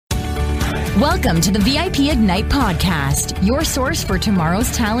Welcome to the VIP Ignite podcast, your source for tomorrow's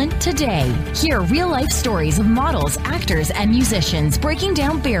talent today. Hear real-life stories of models, actors, and musicians breaking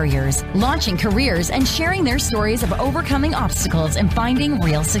down barriers, launching careers, and sharing their stories of overcoming obstacles and finding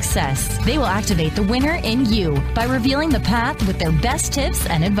real success. They will activate the winner in you by revealing the path with their best tips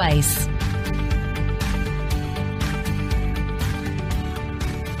and advice.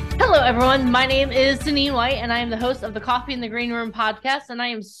 Hello, everyone. My name is Deneen White, and I am the host of the Coffee in the Green Room podcast, and I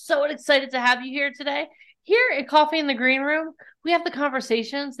am so excited to have you here today. Here at Coffee in the Green Room, we have the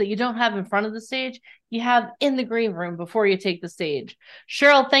conversations that you don't have in front of the stage, you have in the green room before you take the stage.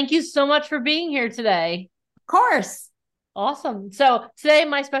 Cheryl, thank you so much for being here today. Of course. Awesome. So today,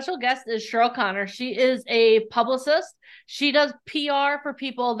 my special guest is Cheryl Connor. She is a publicist. She does PR for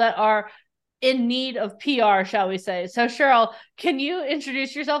people that are in need of PR, shall we say. So Cheryl, can you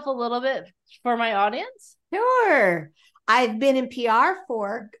introduce yourself a little bit for my audience? Sure. I've been in PR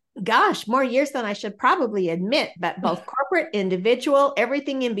for, more years than I should probably admit, but both corporate, individual,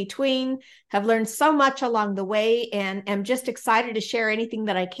 everything in between. Have learned so much along the way and am just excited to share anything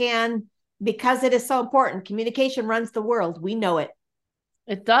that I can because it is so important. Communication runs the world. We know it.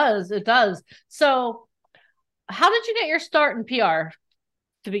 It does. It does. So how did you get your start in PR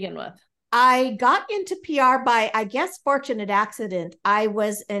to begin with? I got into PR by, I guess, fortunate accident. I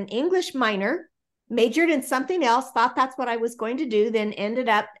was an English minor, majored in something else, thought that's what I was going to do, then ended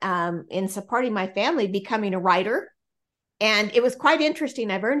up in supporting my family, becoming a writer. And it was quite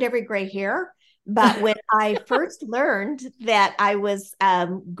interesting. I've earned every gray hair. But when I first learned that I was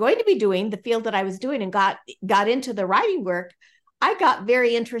going to be doing the field that I was doing and got into the writing work, I got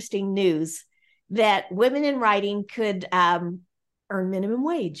very interesting news that women in writing could earn minimum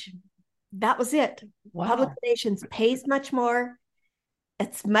wage. That was it. Wow. Public relations pays much more.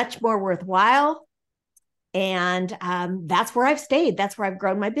 It's much more worthwhile. And that's where I've stayed. That's where I've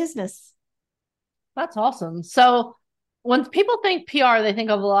grown my business. That's awesome. So when people think PR, they think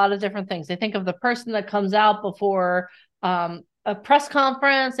of a lot of different things. They think of the person that comes out before a press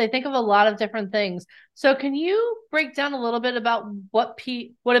conference. They think of a lot of different things. So can you break down a little bit about what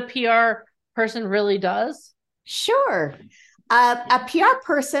a PR person really does? Sure. A PR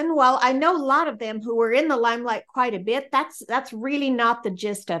person, well, I know a lot of them who were in the limelight quite a bit. That's really not the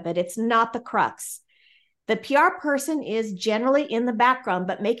gist of it. It's not the crux. The PR person is generally in the background,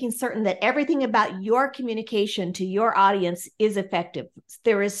 but making certain that everything about your communication to your audience is effective.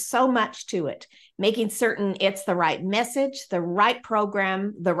 There is so much to it. Making certain it's the right message, the right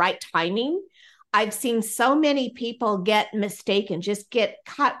program, the right timing. I've seen so many people get mistaken, just get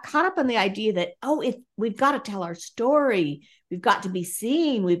caught up on the idea that, we've got to tell our story. We've got to be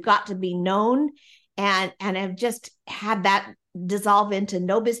seen. We've got to be known. And have just had that dissolve into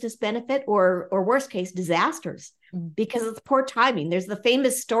no business benefit or worst case, disasters because it's poor timing. There's the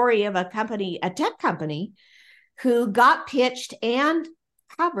famous story of a tech company who got pitched and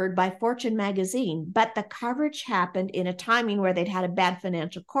covered by Fortune magazine, but the coverage happened in a timing where they'd had a bad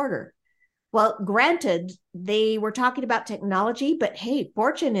financial quarter. Well, granted, they were talking about technology, but hey,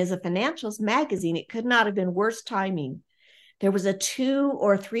 Fortune is a financials magazine. It could not have been worse timing. There was a 2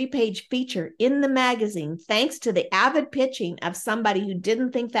 or 3 page feature in the magazine, thanks to the avid pitching of somebody who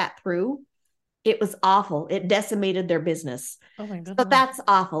didn't think that through. It was awful. It decimated their business. Oh my goodness. So that's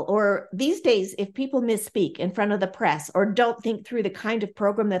awful. Or these days, if people misspeak in front of the press or don't think through the kind of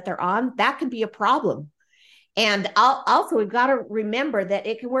program that they're on, that can be a problem. And also, we've got to remember that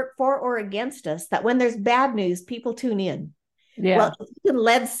it can work for or against us, that when there's bad news, people tune in. Yeah. Well, if you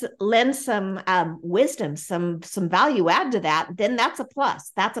can lend some wisdom, some value add to that, then that's a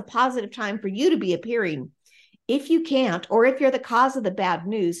plus. That's a positive time for you to be appearing. If you can't, or if you're the cause of the bad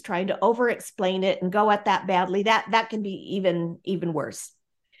news, trying to over-explain it and go at that badly, that can be even worse.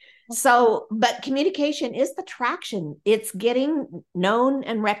 So, but communication is the traction. It's getting known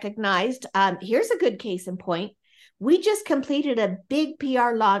and recognized. Here's a good case in point. We just completed a big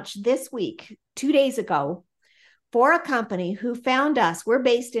PR launch this week, 2 days ago, for a company who found us. We're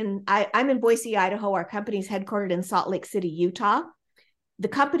based I'm in Boise, Idaho. Our company's headquartered in Salt Lake City, Utah. The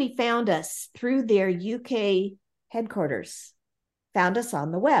company found us through their UK headquarters, found us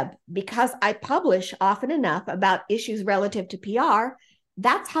on the web because I publish often enough about issues relative to PR.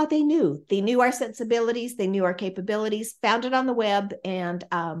 That's how they knew. They knew our sensibilities. They knew our capabilities, found it on the web, and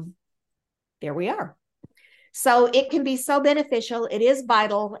there we are. So it can be so beneficial. It is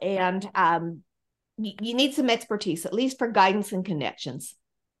vital, and you need some expertise, at least for guidance and connections.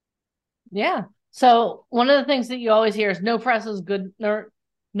 Yeah. So one of the things that you always hear is no press is good,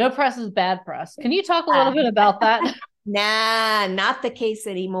 no press is bad press. Can you talk a little bit about that? Nah, not the case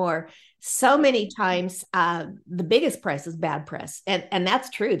anymore. So many times, the biggest press is bad press. And that's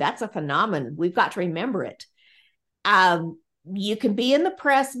true. That's a phenomenon. We've got to remember it. Um, you can be in the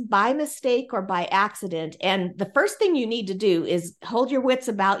press by mistake or by accident. And the first thing you need to do is hold your wits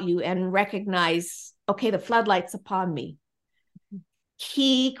about you and recognize, okay, the floodlight's upon me.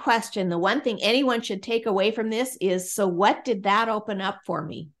 Key question. The one thing anyone should take away from this is, so what did that open up for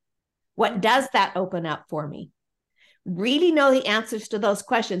me? What does that open up for me? Really know the answers to those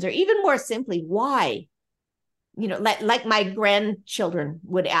questions, or even more simply, why? Like my grandchildren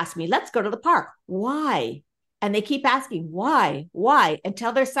would ask me, let's go to the park. Why? And they keep asking, why,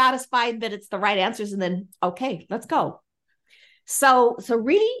 until they're satisfied that it's the right answers. And then, okay, let's go. So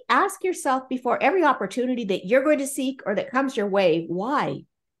really ask yourself before every opportunity that you're going to seek or that comes your way, why?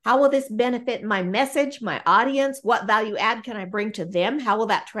 How will this benefit my message, my audience? What value add can I bring to them? How will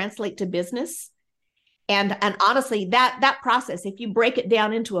that translate to business? And honestly, that process, if you break it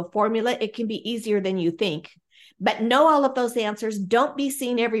down into a formula, it can be easier than you think. But know all of those answers. Don't be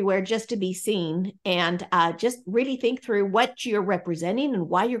seen everywhere just to be seen. And just really think through what you're representing and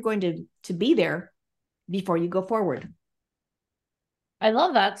why you're going to be there before you go forward. I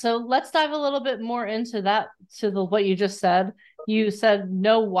love that. So let's dive a little bit more into that, what you just said. You said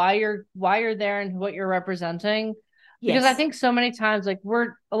know why you're there and what you're representing. Because I think so many times, like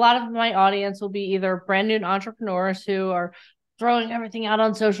a lot of my audience will be either brand new entrepreneurs who are throwing everything out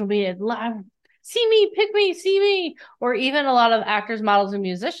on social media. See me, pick me, see me. Or even a lot of actors, models, and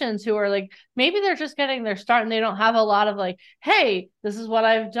musicians who are like, maybe they're just getting their start and they don't have a lot of like, hey, this is what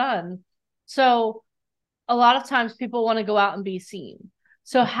I've done. So a lot of times people want to go out and be seen.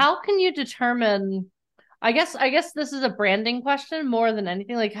 So how can you determine, I guess this is a branding question more than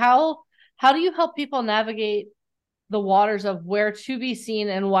anything. Like how do you help people navigate the waters of where to be seen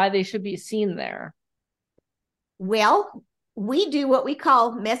and why they should be seen there? Well, we do what we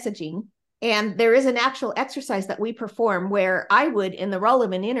call messaging. And there is an actual exercise that we perform where I would, in the role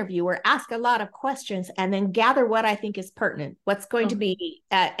of an interviewer, ask a lot of questions and then gather what I think is pertinent, what's going to be,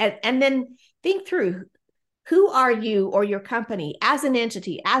 and then think through, who are you or your company as an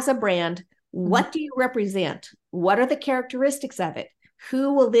entity, as a brand? What do you represent? What are the characteristics of it?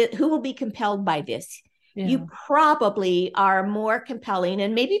 Who will be compelled by this? Yeah. You probably are more compelling,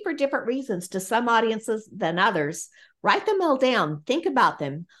 and maybe for different reasons, to some audiences than others. Write them all down. Think about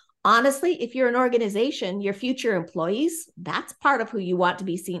them. Honestly, if you're an organization, your future employees, that's part of who you want to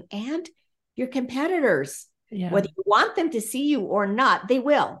be seen, and your competitors. Yeah. Whether you want them to see you or not, they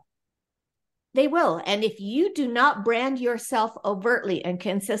will. They will. And if you do not brand yourself overtly and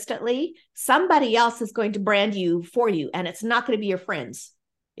consistently, somebody else is going to brand you for you, and it's not going to be your friends.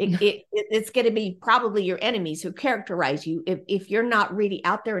 It's going to be probably your enemies who characterize you if you're not really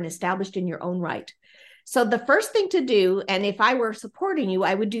out there and established in your own right. So the first thing to do, and if I were supporting you,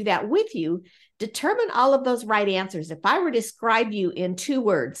 I would do that with you, determine all of those right answers. If I were to describe you in 2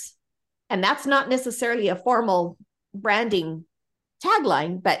 words, and that's not necessarily a formal branding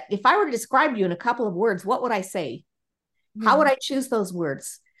tagline, but if I were to describe you in a couple of words, what would I say? How would I choose those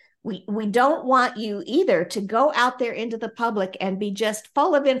words? We don't want you either to go out there into the public and be just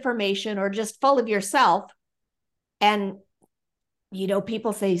full of information or just full of yourself. And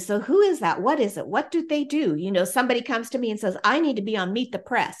people say, so who is that? What is it? What do they do? Somebody comes to me and says, I need to be on Meet the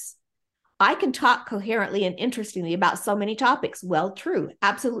Press. I can talk coherently and interestingly about so many topics. Well, true.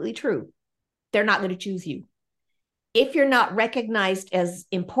 Absolutely true. They're not going to choose you. If you're not recognized as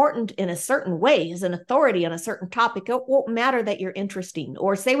important in a certain way, as an authority on a certain topic, it won't matter that you're interesting,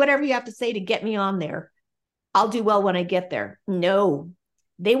 or say whatever you have to say to get me on there. I'll do well when I get there. No,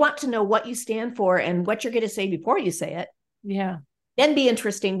 they want to know what you stand for and what you're going to say before you say it. Yeah. Then be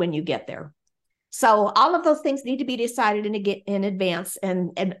interesting when you get there. So all of those things need to be decided in advance.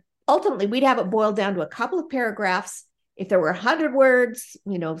 And ultimately, we'd have it boiled down to a couple of paragraphs. If there were 100 words,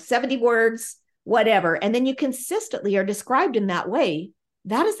 70 words, whatever, and then you consistently are described in that way,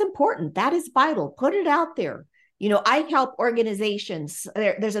 that is important. That is vital. Put it out there. I help organizations.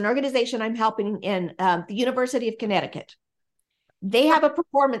 There's an organization I'm helping in the University of Connecticut. They have a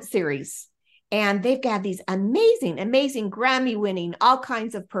performance series. And they've got these amazing, amazing Grammy-winning, all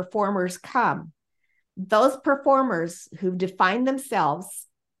kinds of performers come. Those performers who've defined themselves,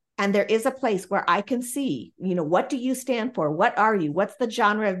 and there is a place where I can see, what do you stand for? What are you? What's the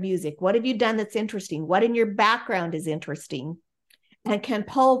genre of music? What have you done that's interesting? What in your background is interesting? And can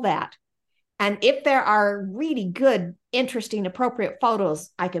pull that. And if there are really good, interesting, appropriate photos,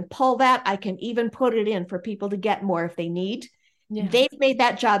 I can pull that. I can even put it in for people to get more if they need. Yeah. They've made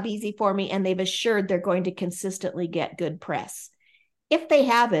that job easy for me, and they've assured they're going to consistently get good press. If they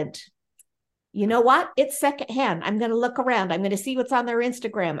haven't, You know what? It's secondhand. I'm going to look around. I'm going to see what's on their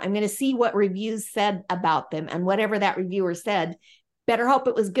Instagram. I'm going to see what reviews said about them. And whatever that reviewer said, better hope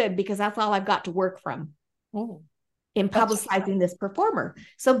it was good, because that's all I've got to work from in publicizing this performer.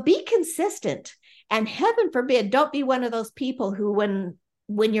 So be consistent. And heaven forbid, don't be one of those people who,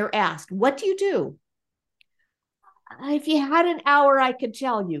 when you're asked, what do you do? If you had an hour, I could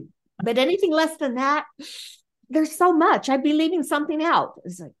tell you. But anything less than that, there's so much. I'd be leaving something out.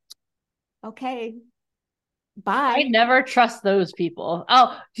 It's like, okay, bye. I never trust those people.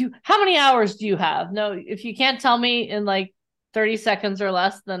 Oh, how many hours do you have? No, if you can't tell me in like 30 seconds or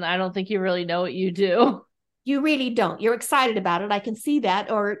less, then I don't think you really know what you do. You really don't. You're excited about it. I can see that.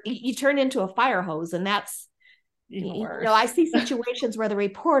 Or you turn into a fire hose, and that's, I see situations where the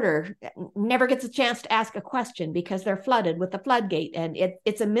reporter never gets a chance to ask a question because they're flooded with the floodgate, and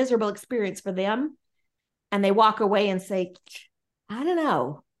it's a miserable experience for them. And they walk away and say, I don't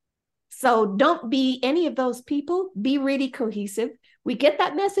know. So don't be any of those people. Be really cohesive. We get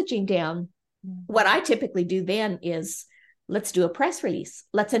that messaging down. What I typically do then is, let's do a press release.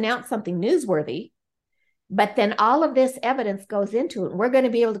 Let's announce something newsworthy. But then all of this evidence goes into it. We're going to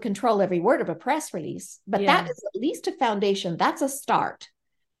be able to control every word of a press release. But that is at least a foundation. That's a start.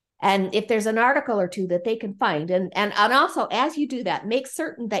 And if there's an article or two that they can find, and also, as you do that, make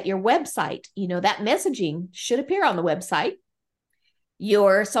certain that your website, that messaging should appear on the website.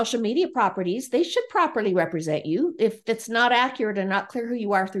 Your social media properties, they should properly represent you. If it's not accurate and not clear who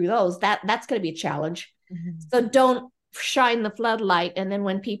you are through those, that's going to be a challenge. So don't shine the floodlight. And then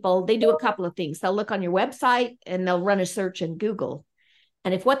when people, they do a couple of things. They'll look on your website and they'll run a search in Google.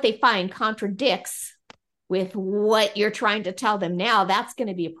 And if what they find contradicts with what you're trying to tell them now, that's going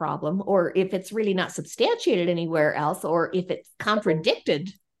to be a problem. Or if it's really not substantiated anywhere else, or if it's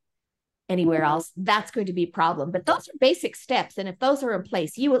contradicted anywhere else, that's going to be a problem. But those are basic steps. And if those are in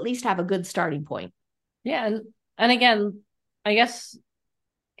place, you at least have a good starting point. Yeah. And again, I guess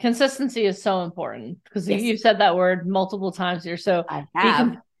consistency is so important, because you've said that word multiple times here. So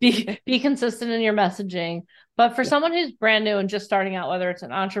be consistent in your messaging. But for someone who's brand new and just starting out, whether it's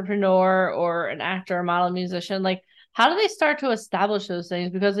an entrepreneur or an actor, or model, musician, like, how do they start to establish those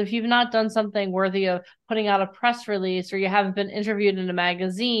things? Because if you've not done something worthy of putting out a press release, or you haven't been interviewed in a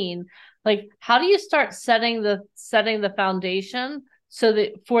magazine, like, how do you start setting the foundation so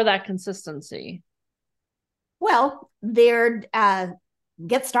that for that consistency? Well,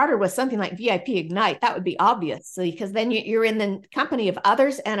 get started with something like VIP Ignite. That would be obvious. So, because then you're in the company of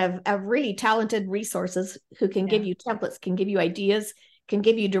others and of really talented resources who can give you templates, can give you ideas, can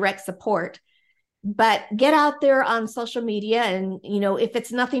give you direct support. But get out there on social media, and if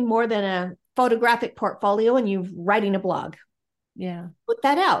it's nothing more than a photographic portfolio and you're writing a blog, put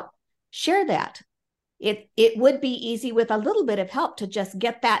that out, share that. It would be easy with a little bit of help to just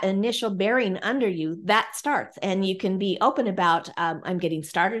get that initial bearing under you. That starts, and you can be open about, I'm getting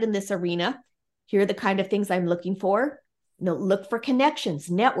started in this arena. Here are the kind of things I'm looking for. Look for connections,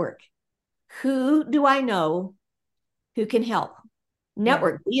 network. Who do I know who can help?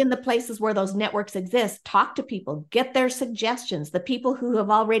 Network, be in the places where those networks exist. Talk to people, get their suggestions. The people who have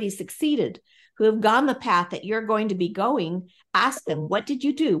already succeeded, who have gone the path that you're going to be going, ask them, what did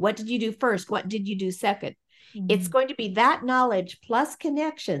you do? What did you do first? What did you do second? It's going to be that knowledge plus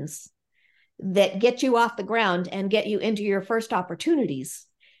connections that get you off the ground and get you into your first opportunities.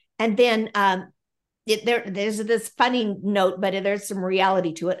 And then there's this funny note, but there's some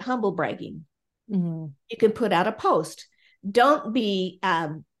reality to it. Humble bragging. You can put out a post. Don't be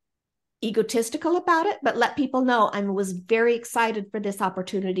egotistical about it, but let people know I was very excited for this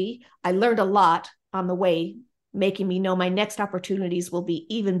opportunity. I learned a lot on the way, making me know my next opportunities will be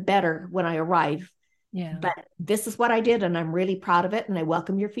even better when I arrive. But this is what I did, and I'm really proud of it, and I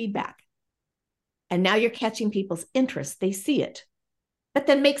welcome your feedback. And now you're catching people's interest. They see it. But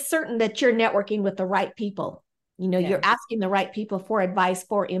then make certain that you're networking with the right people. You're asking the right people for advice,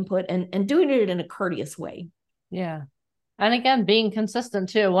 for input, and doing it in a courteous way. And again, being consistent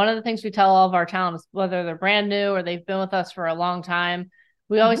too. One of the things we tell all of our talents, whether they're brand new or they've been with us for a long time,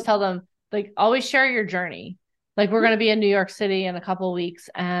 we always tell them, like, always share your journey. Like, we're going to be in New York City in a couple of weeks,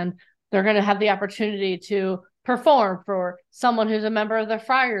 and they're going to have the opportunity to perform for someone who's a member of the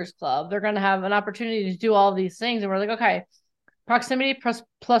Friars Club. They're going to have an opportunity to do all of these things. And we're like, okay, proximity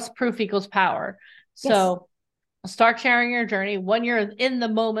plus proof equals power. So start sharing your journey. When you're in the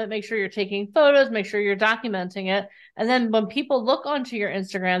moment, make sure you're taking photos, make sure you're documenting it. And then when people look onto your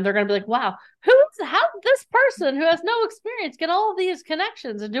Instagram, they're going to be like, wow, how did this person who has no experience get all of these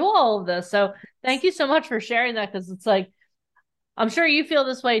connections and do all of this? So thank you so much for sharing that, because it's like, I'm sure you feel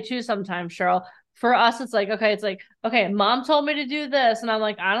this way too sometimes, Cheryl. for us, it's like, okay, mom told me to do this. And I'm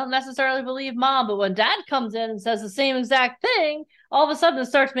like, I don't necessarily believe mom. But when dad comes in and says the same exact thing, all of a sudden it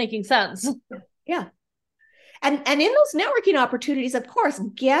starts making sense. Yeah. And in those networking opportunities, of course,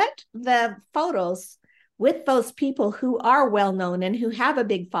 get the photos with those people who are well known and who have a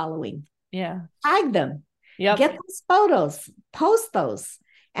big following. Yeah. Tag them. Yep. Get those photos, post those.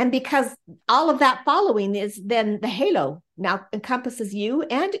 And because all of that following is then the halo now encompasses you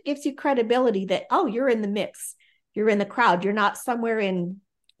and it gives you credibility that, oh, you're in the mix. You're in the crowd. You're not somewhere in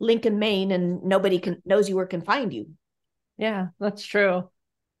Lincoln, Maine, and nobody knows you or can find you. Yeah, that's true.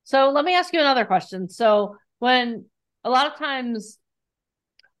 So let me ask you another question. So when a lot of times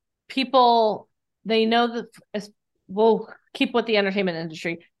people, they know that, we'll keep with the entertainment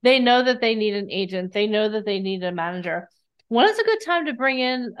industry, they know that they need an agent, they know that they need a manager. When is a good time to bring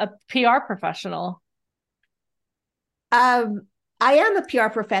in a PR professional? I am a PR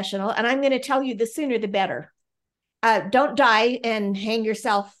professional, and I'm going to tell you the sooner the better. Don't die and hang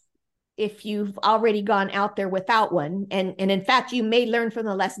yourself if you've already gone out there without one. And in fact, you may learn from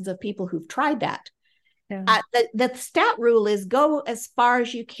the lessons of people who've tried that. Yeah. The stat rule is go as far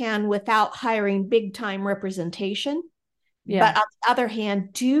as you can without hiring big time representation. Yeah. But on the other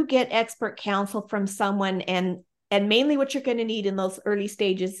hand, do get expert counsel from someone. And mainly what you're going to need in those early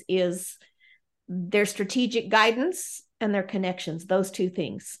stages is their strategic guidance and their connections, those two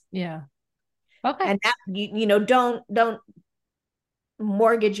things. Yeah. Okay. And that, don't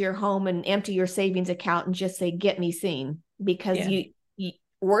mortgage your home and empty your savings account and just say, get me seen, because you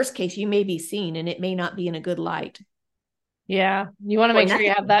worst case, you may be seen and it may not be in a good light. Yeah. You want to make sure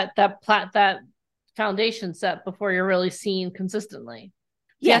you have that foundation set before you're really seen consistently.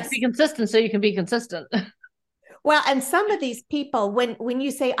 Yes. You have to be consistent so you can be consistent. Well, and some of these people, when you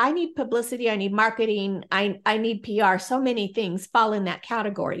say, I need publicity, I need marketing, I need PR, so many things fall in that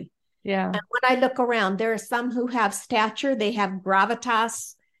category. Yeah. And when I look around, there are some who have stature, they have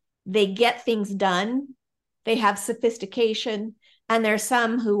gravitas, they get things done, they have sophistication. And there's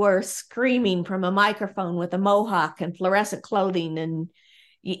some who are screaming from a microphone with a mohawk and fluorescent clothing. And,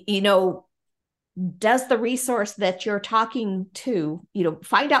 does the resource that you're talking to,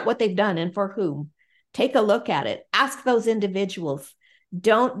 find out what they've done and for whom. Take a look at it. Ask those individuals.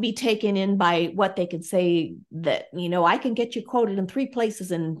 Don't be taken in by what they can say that, I can get you quoted in 3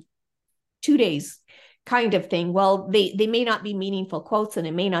 places in 2 days kind of thing. Well, they may not be meaningful quotes and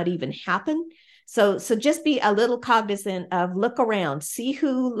it may not even happen. So just be a little cognizant of, look around, see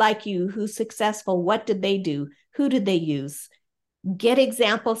who like you, who's successful, what did they do, who did they use, get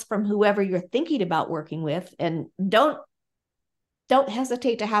examples from whoever you're thinking about working with, and don't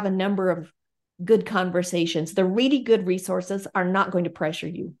hesitate to have a number of good conversations. The really good resources are not going to pressure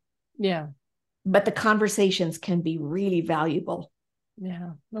you. Yeah. But the conversations can be really valuable.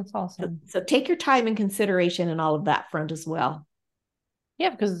 Yeah, that's awesome. So take your time and consideration in all of that front as well. Yeah,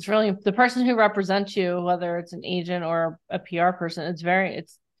 because it's really the person who represents you, whether it's an agent or a PR person,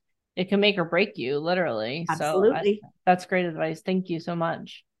 it can make or break you, literally. Absolutely. So that's great advice. Thank you so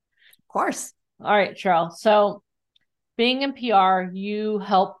much. Of course. All right, Cheryl. So being in PR, you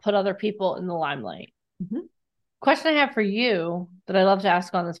help put other people in the limelight. Mm-hmm. Question I have for you that I love to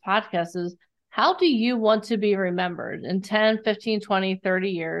ask on this podcast is, how do you want to be remembered in 10, 15, 20, 30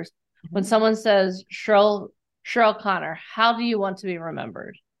 years? Mm-hmm. When someone says, Cheryl Connor, how do you want to be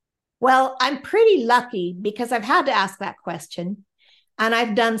remembered? Well, I'm pretty lucky because I've had to ask that question. And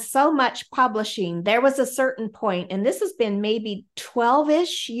I've done so much publishing. There was a certain point, and this has been maybe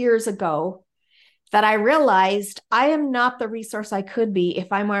 12-ish years ago, that I realized I am not the resource I could be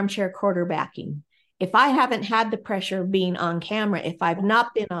if I'm armchair quarterbacking. If I haven't had the pressure of being on camera, if I've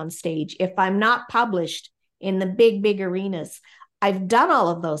not been on stage, if I'm not published in the big arenas, I've done all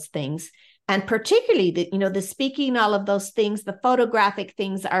of those things. And particularly the speaking, all of those things, the photographic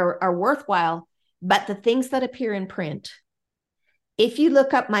things are worthwhile, but the things that appear in print. If you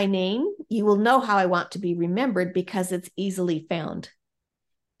look up my name, you will know how I want to be remembered because it's easily found.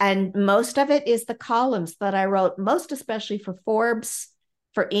 And most of it is the columns that I wrote, most especially for Forbes,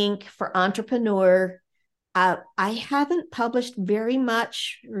 for Inc., for Entrepreneur. I haven't published very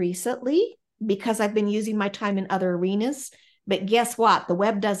much recently because I've been using my time in other arenas. But guess what? The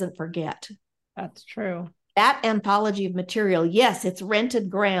web doesn't forget. That's true. That anthology of material, yes, it's rented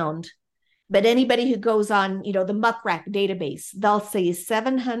ground. But anybody who goes on, the Muckrack database, they'll say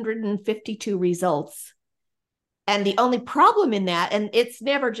 752 results. And the only problem in that, and it's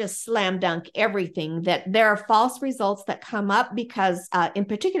never just slam dunk everything, that there are false results that come up because in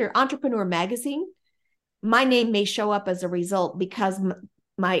particular, Entrepreneur Magazine, my name may show up as a result because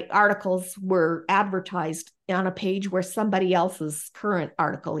my articles were advertised on a page where somebody else's current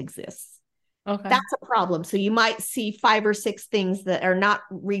article exists. Okay. That's a problem. So you might see 5 or 6 things that are not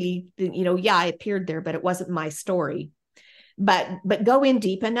really, yeah, I appeared there, but it wasn't my story. But go in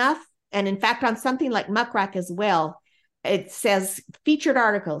deep enough. And in fact, on something like Muckrack as well, it says featured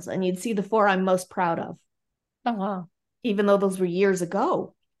articles, and you'd see the 4 I'm most proud of. Oh, wow. Even though those were years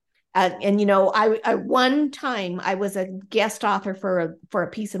ago. I one time I was a guest author for a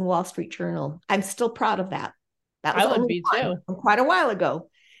piece in Wall Street Journal. I'm still proud of that. That was only quite a while ago.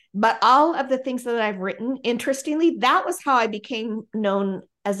 But all of the things that I've written, interestingly, that was how I became known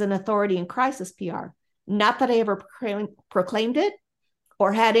as an authority in crisis PR. Not that I ever proclaimed it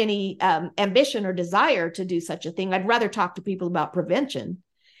or had any ambition or desire to do such a thing. I'd rather talk to people about prevention.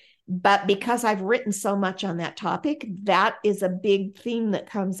 But because I've written so much on that topic, that is a big theme that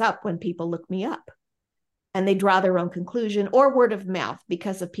comes up when people look me up. And they draw their own conclusion or word of mouth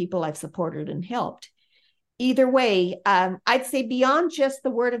because of people I've supported and helped. Either way, I'd say beyond just the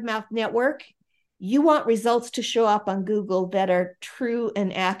word of mouth network, you want results to show up on Google that are true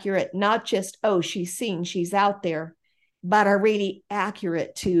and accurate, not just, oh, she's seen, she's out there, but are really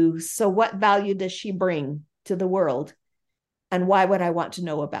accurate to, so what value does she bring to the world? And why would I want to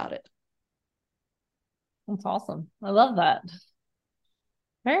know about it? That's awesome. I love that.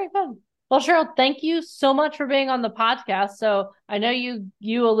 Very good. Well, Cheryl, thank you so much for being on the podcast. So I know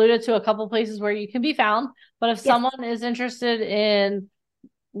you alluded to a couple places where you can be found, but if someone is interested in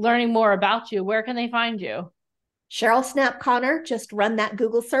learning more about you, where can they find you? Cheryl Snapp Connor, just run that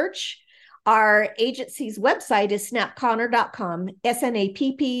Google search. Our agency's website is snappconner.com,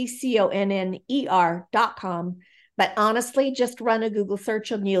 snappconner.com. But honestly, just run a Google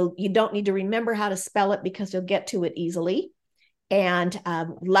search and you don't need to remember how to spell it because you'll get to it easily. And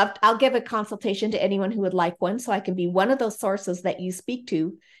I'll give a consultation to anyone who would like one, so I can be one of those sources that you speak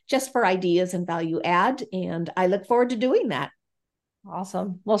to just for ideas and value add. And I look forward to doing that.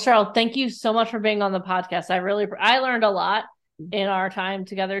 Awesome. Well, Cheryl, thank you so much for being on the podcast. I learned a lot in our time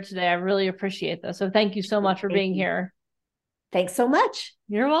together today. I really appreciate this. So thank you so much for being here. Thanks so much.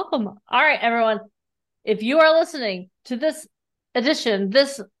 You're welcome. All right, everyone. If you are listening to this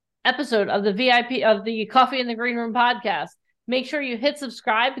episode of the VIP of the Coffee in the Green Room podcast, make sure you hit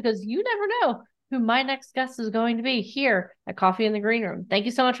subscribe because you never know who my next guest is going to be here at Coffee in the Green Room. Thank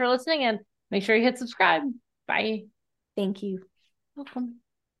you so much for listening, and make sure you hit subscribe. Bye. Thank you. Welcome.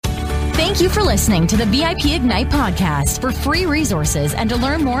 Thank you for listening to the VIP Ignite podcast. For free resources and to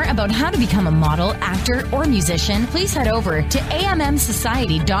learn more about how to become a model, actor, or musician, please head over to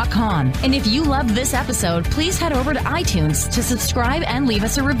ammsociety.com. And if you loved this episode, please head over to iTunes to subscribe and leave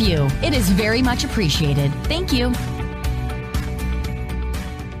us a review. It is very much appreciated. Thank you.